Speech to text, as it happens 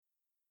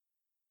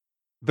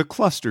The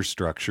cluster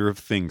structure of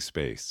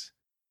Thingspace.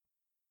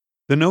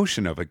 The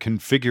notion of a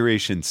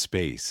configuration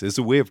space is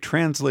a way of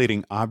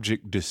translating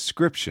object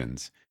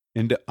descriptions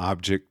into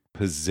object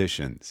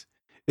positions.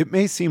 It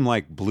may seem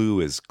like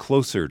blue is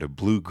closer to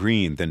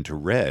blue-green than to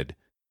red,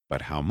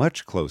 but how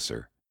much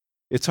closer?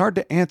 It's hard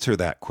to answer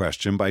that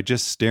question by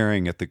just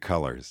staring at the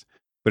colors,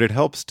 but it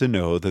helps to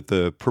know that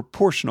the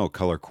proportional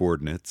color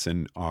coordinates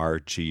in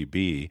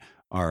RGB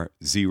are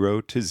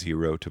 0 to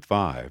 0 to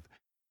 5,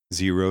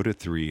 0 to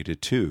 3 to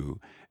 2,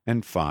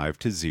 and 5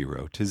 to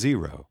 0 to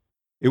 0.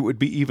 It would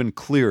be even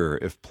clearer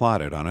if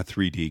plotted on a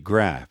 3D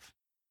graph.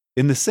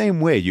 In the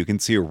same way, you can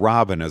see a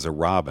robin as a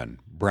robin,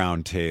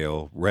 brown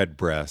tail, red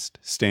breast,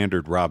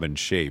 standard robin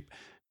shape,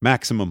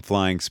 maximum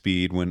flying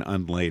speed when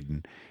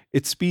unladen,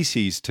 its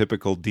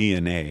species-typical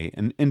DNA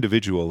and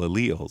individual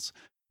alleles.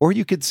 Or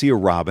you could see a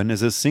robin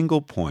as a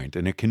single point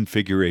in a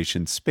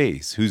configuration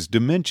space whose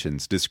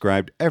dimensions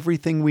described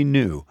everything we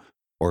knew,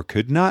 or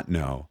could not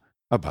know,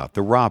 about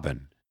the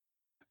robin.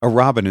 A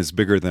robin is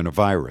bigger than a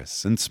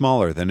virus and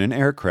smaller than an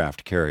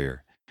aircraft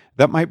carrier.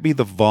 That might be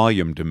the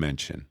volume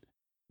dimension.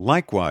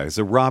 Likewise,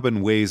 a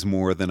robin weighs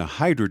more than a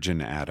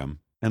hydrogen atom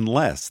and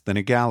less than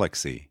a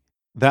galaxy.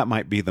 That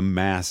might be the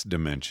mass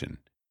dimension.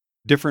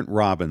 Different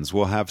robins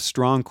will have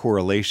strong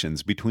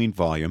correlations between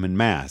volume and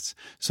mass,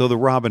 so the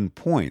robin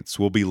points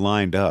will be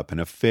lined up in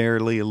a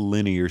fairly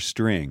linear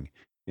string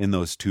in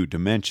those two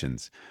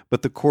dimensions,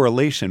 but the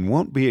correlation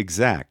won't be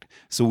exact,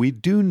 so we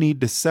do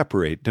need to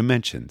separate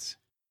dimensions.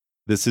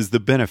 This is the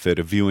benefit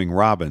of viewing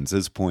robins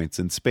as points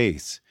in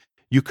space.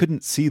 You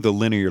couldn't see the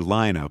linear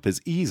lineup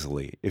as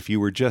easily if you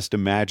were just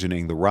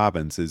imagining the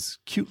robins as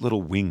cute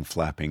little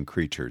wing-flapping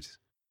creatures.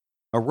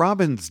 A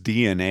robin's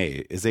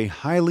DNA is a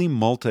highly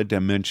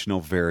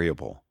multidimensional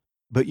variable,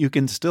 but you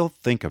can still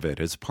think of it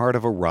as part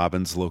of a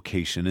robin's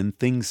location in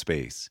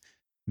Thingspace.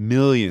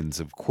 Millions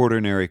of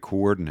quaternary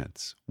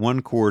coordinates,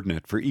 one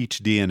coordinate for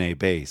each DNA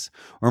base,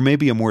 or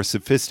maybe a more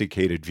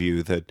sophisticated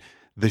view that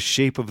the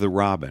shape of the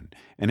robin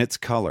and its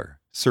color,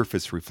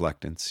 surface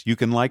reflectance, you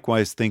can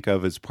likewise think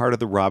of as part of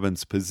the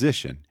robin's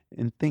position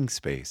in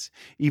Thingspace,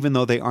 even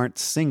though they aren't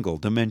single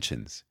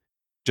dimensions.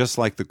 Just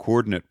like the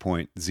coordinate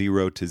point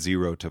 0 to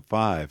 0 to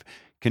 5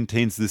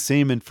 contains the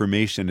same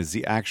information as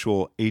the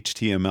actual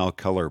HTML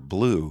color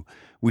blue,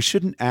 we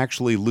shouldn't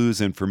actually lose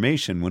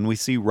information when we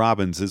see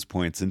robins as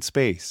points in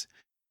space.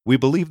 We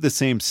believe the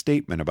same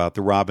statement about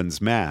the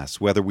robin's mass,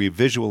 whether we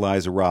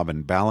visualize a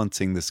robin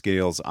balancing the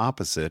scales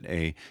opposite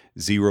a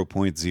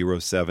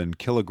 0.07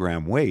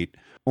 kilogram weight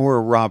or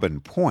a robin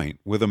point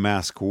with a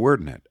mass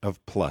coordinate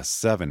of plus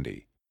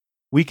 70.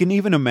 We can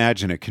even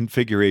imagine a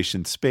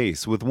configuration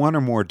space with one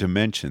or more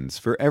dimensions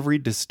for every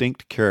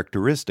distinct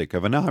characteristic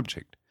of an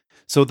object,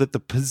 so that the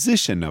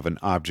position of an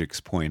object's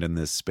point in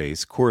this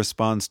space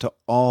corresponds to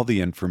all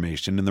the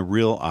information in the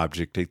real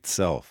object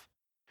itself.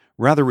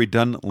 Rather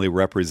redundantly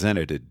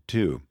represented,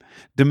 too.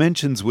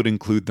 Dimensions would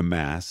include the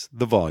mass,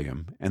 the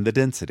volume, and the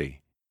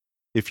density.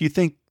 If you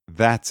think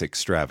that's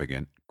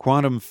extravagant,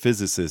 quantum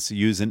physicists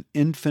use an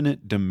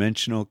infinite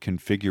dimensional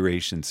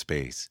configuration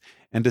space,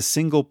 and a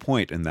single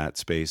point in that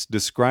space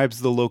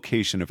describes the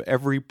location of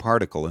every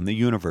particle in the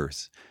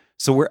universe.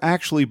 So we're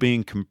actually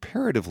being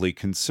comparatively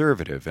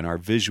conservative in our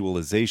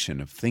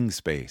visualization of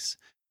Thingspace.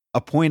 A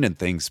point in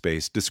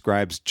Thingspace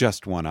describes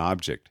just one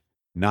object,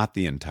 not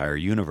the entire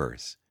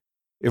universe.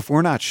 If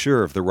we're not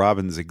sure of the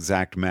robin's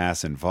exact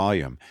mass and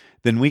volume,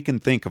 then we can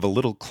think of a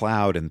little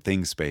cloud in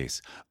Thingspace,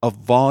 a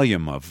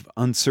volume of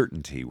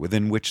uncertainty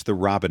within which the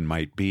robin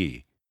might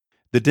be.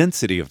 The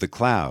density of the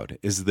cloud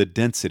is the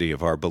density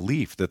of our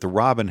belief that the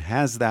robin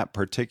has that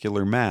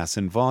particular mass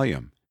and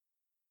volume.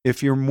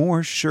 If you're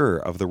more sure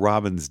of the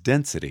robin's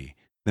density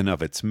than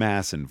of its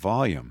mass and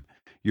volume,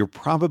 your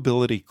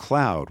probability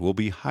cloud will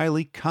be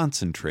highly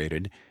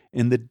concentrated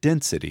in the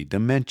density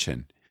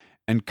dimension,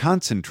 and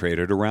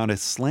concentrated around a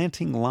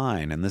slanting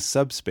line in the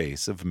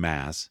subspace of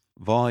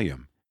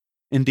mass-volume.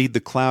 Indeed,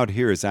 the cloud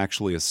here is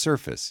actually a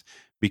surface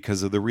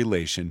because of the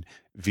relation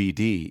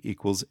VD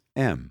equals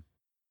M.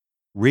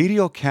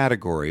 Radial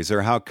categories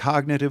are how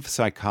cognitive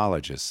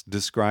psychologists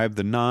describe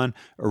the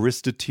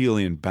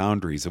non-Aristotelian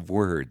boundaries of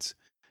words.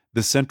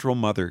 The central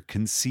mother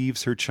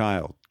conceives her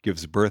child,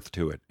 gives birth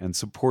to it, and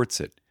supports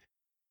it.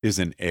 Is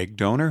an egg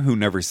donor who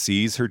never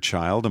sees her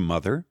child a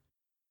mother?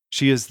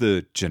 She is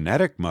the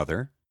genetic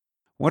mother.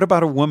 What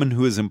about a woman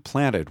who is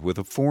implanted with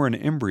a foreign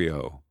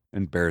embryo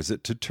and bears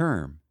it to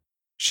term?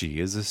 She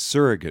is a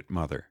surrogate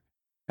mother.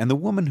 And the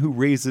woman who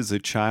raises a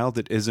child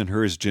that isn't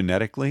hers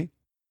genetically?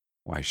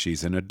 Why,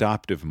 she's an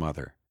adoptive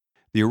mother.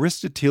 The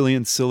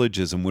Aristotelian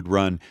syllogism would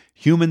run,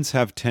 humans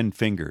have 10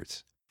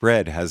 fingers.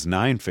 Fred has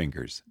 9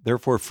 fingers.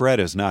 Therefore, Fred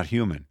is not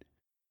human.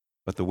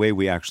 But the way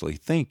we actually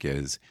think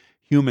is,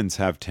 humans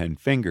have 10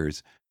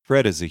 fingers.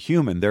 Fred is a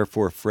human.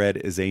 Therefore, Fred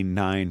is a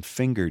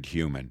 9-fingered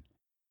human.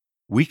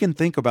 We can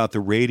think about the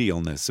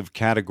radialness of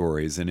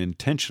categories in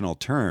intentional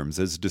terms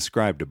as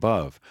described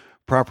above,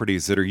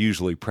 properties that are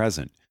usually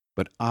present,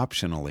 but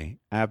optionally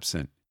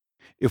absent.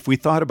 If we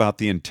thought about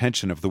the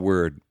intention of the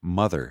word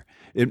mother,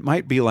 it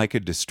might be like a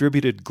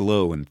distributed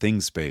glow in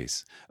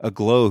Thingspace, a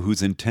glow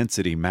whose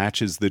intensity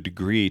matches the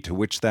degree to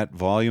which that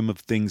volume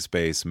of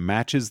Thingspace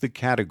matches the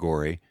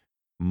category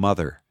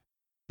mother.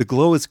 The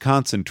glow is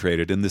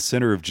concentrated in the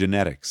center of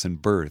genetics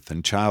and birth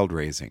and child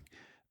raising.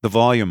 The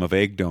volume of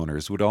egg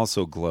donors would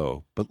also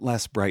glow, but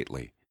less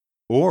brightly.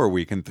 Or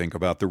we can think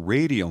about the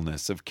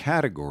radialness of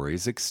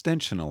categories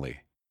extensionally.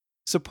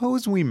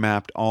 Suppose we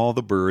mapped all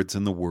the birds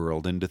in the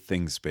world into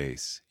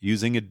Thingspace,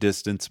 using a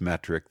distance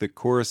metric that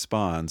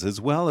corresponds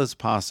as well as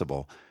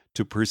possible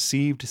to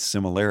perceived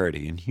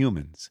similarity in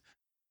humans.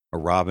 A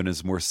robin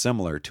is more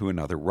similar to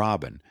another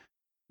robin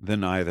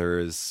than either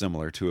is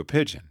similar to a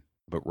pigeon,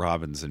 but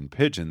robins and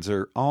pigeons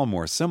are all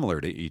more similar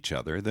to each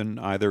other than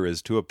either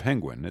is to a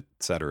penguin,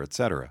 etc.,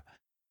 etc.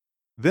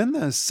 Then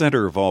the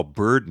center of all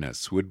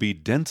birdness would be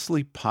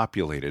densely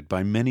populated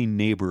by many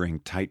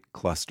neighboring tight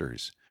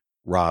clusters.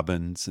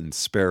 Robins and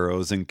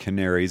sparrows and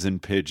canaries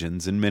and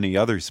pigeons and many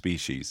other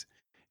species.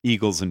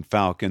 Eagles and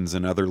falcons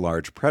and other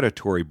large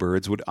predatory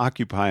birds would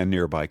occupy a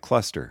nearby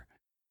cluster.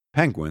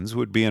 Penguins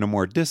would be in a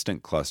more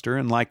distant cluster,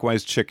 and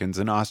likewise chickens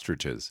and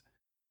ostriches.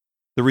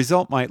 The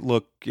result might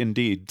look,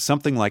 indeed,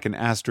 something like an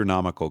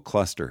astronomical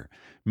cluster,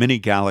 many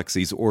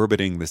galaxies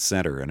orbiting the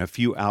center and a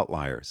few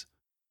outliers.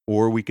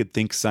 Or we could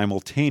think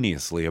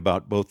simultaneously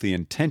about both the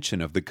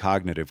intention of the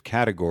cognitive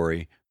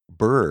category,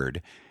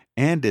 bird,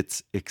 and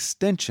its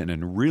extension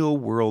in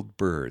real-world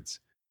birds.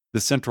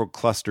 The central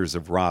clusters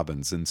of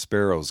robins and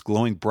sparrows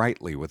glowing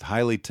brightly with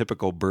highly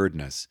typical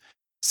birdness,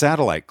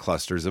 satellite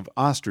clusters of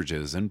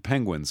ostriches and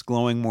penguins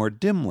glowing more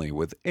dimly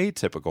with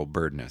atypical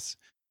birdness,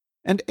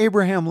 and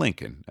Abraham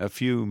Lincoln a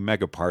few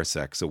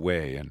megaparsecs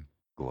away and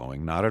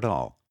glowing not at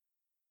all.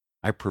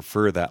 I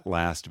prefer that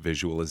last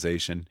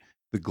visualization,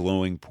 the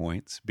glowing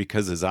points,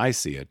 because as I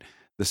see it,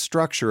 the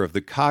structure of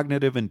the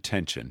cognitive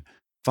intention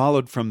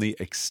followed from the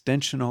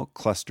extensional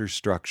cluster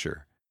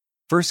structure.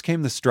 First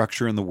came the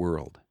structure in the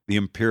world, the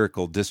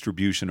empirical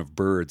distribution of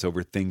birds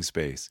over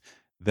Thingspace.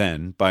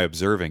 Then, by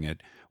observing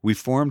it, we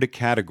formed a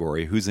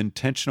category whose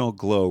intentional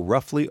glow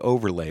roughly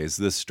overlays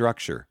this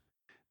structure.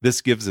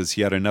 This gives us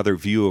yet another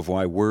view of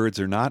why words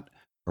are not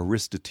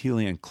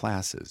Aristotelian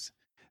classes.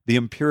 The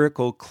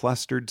empirical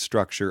clustered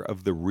structure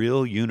of the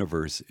real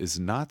universe is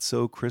not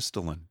so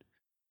crystalline.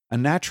 A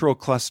natural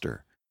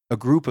cluster, a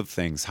group of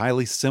things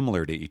highly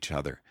similar to each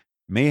other,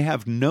 may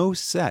have no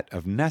set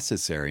of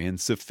necessary and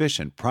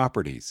sufficient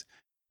properties,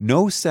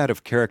 no set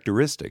of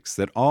characteristics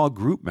that all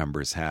group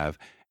members have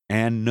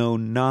and no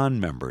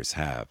non-members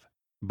have.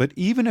 But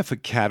even if a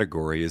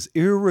category is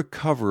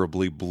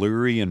irrecoverably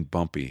blurry and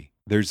bumpy,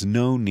 there's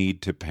no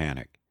need to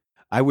panic.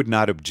 I would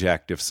not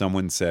object if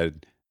someone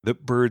said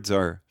that birds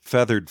are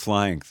feathered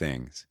flying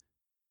things.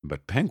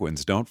 But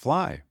penguins don't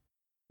fly.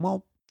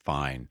 Well,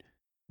 fine.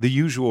 The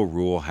usual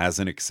rule has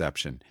an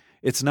exception.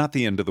 It's not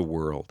the end of the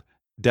world.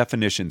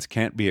 Definitions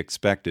can't be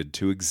expected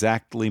to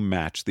exactly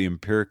match the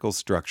empirical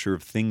structure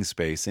of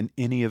Thingspace in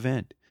any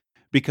event,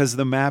 because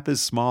the map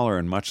is smaller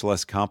and much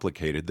less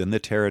complicated than the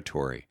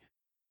territory.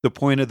 The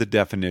point of the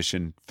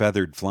definition,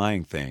 feathered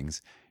flying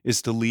things,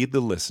 is to lead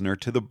the listener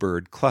to the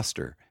bird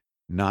cluster,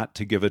 not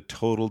to give a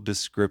total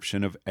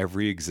description of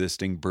every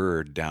existing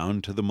bird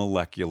down to the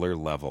molecular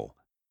level.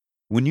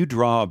 When you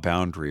draw a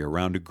boundary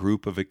around a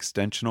group of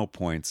extensional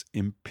points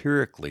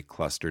empirically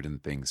clustered in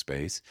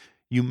Thingspace,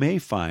 you may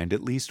find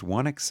at least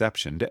one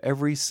exception to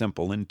every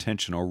simple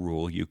intentional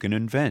rule you can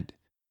invent.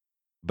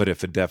 But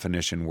if a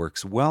definition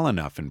works well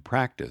enough in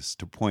practice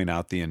to point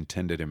out the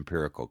intended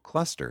empirical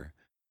cluster,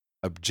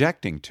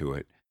 objecting to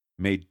it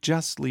may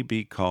justly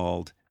be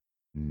called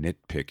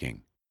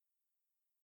nitpicking.